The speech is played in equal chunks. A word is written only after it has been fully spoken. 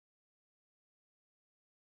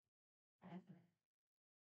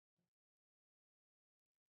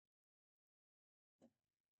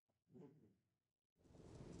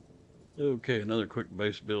Okay, another quick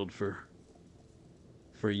base build for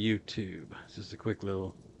YouTube. It's just a quick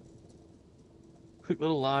little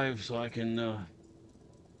live so I can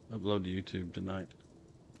upload to YouTube tonight.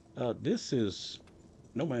 This is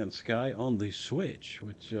No Man's Sky on the Switch,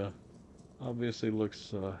 which obviously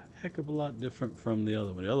looks a heck of a lot different from the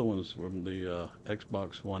other one. The other one's from the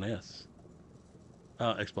Xbox One S,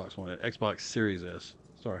 Xbox One, Xbox Series S.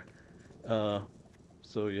 Sorry. Uh,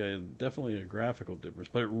 so yeah, definitely a graphical difference,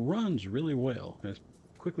 but it runs really well. It's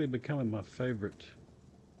quickly becoming my favorite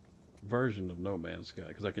version of No Man's Sky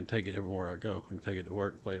because I can take it everywhere I go. I can take it to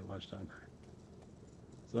work, play it at lunchtime.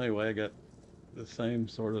 So anyway, I got the same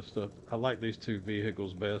sort of stuff. I like these two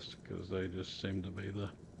vehicles best because they just seem to be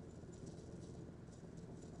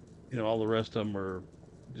all the rest of them are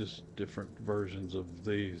just different versions of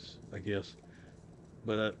these, I guess.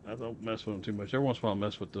 But I don't mess with them too much. Every once in a while, I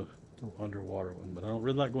mess with the underwater one, but I don't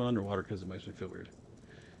really like going underwater because it makes me feel weird.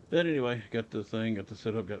 But anyway, got the thing, got the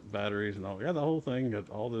setup, got batteries and all. Got the whole thing, got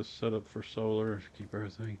all this set up for solar to keep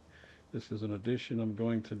everything. This is an addition I'm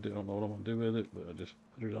going to do. I don't know what I'm going to do with it, but I just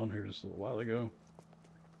put it on here just a little while ago.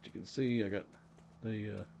 As you can see, I got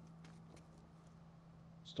the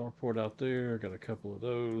starport out there. I got a couple of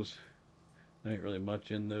those. There ain't really much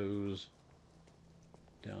in those.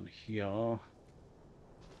 Down here,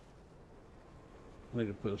 I need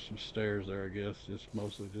to put some stairs there, I guess. Just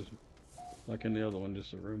mostly just like in the other one,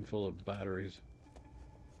 just a room full of batteries.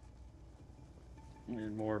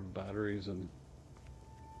 And more batteries, and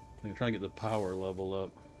I'm trying to get the power level up.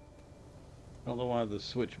 I don't know why the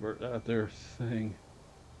switch out there thing.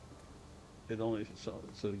 It's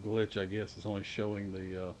a glitch, I guess. It's only showing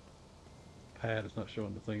the pad. It's not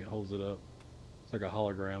showing the thing that holds it up. It's like a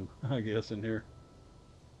hologram, I guess, in here.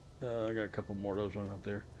 I got a couple more of those running up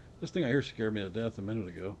there. This thing I hear scared me to death a minute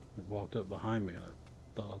ago. It walked up behind me and I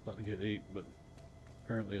thought I was about to get eat, but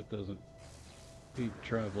apparently it doesn't eat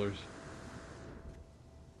travelers.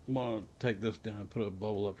 I'm gonna take this down and put a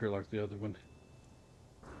bubble up here like the other one.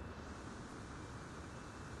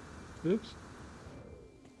 Oops.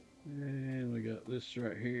 And we got this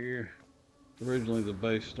right here. Originally the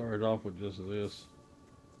base started off with just this.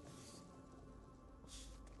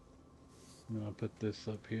 And I'll put this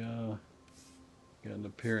up here. Got an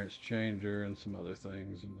appearance changer and some other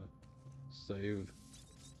things in the save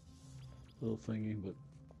little thingy, but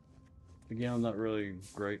again, I'm not really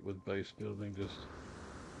great with base building.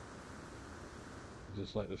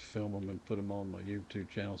 Just like to film them and put them on my YouTube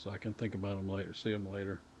channel so I can think about them later, see them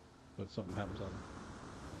later. But something happens, I'll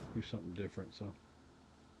do something different. So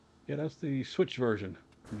yeah, that's the Switch version.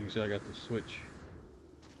 And you can see I got the Switch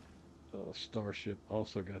Starship.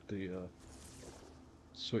 Also got the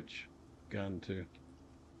Switch gun too,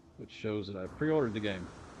 which shows that I pre-ordered the game.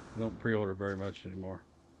 I don't pre-order very much anymore,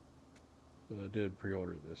 but I did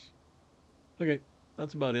pre-order this. Okay,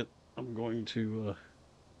 that's about it. I'm going to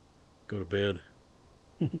go to bed.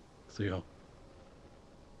 See y'all.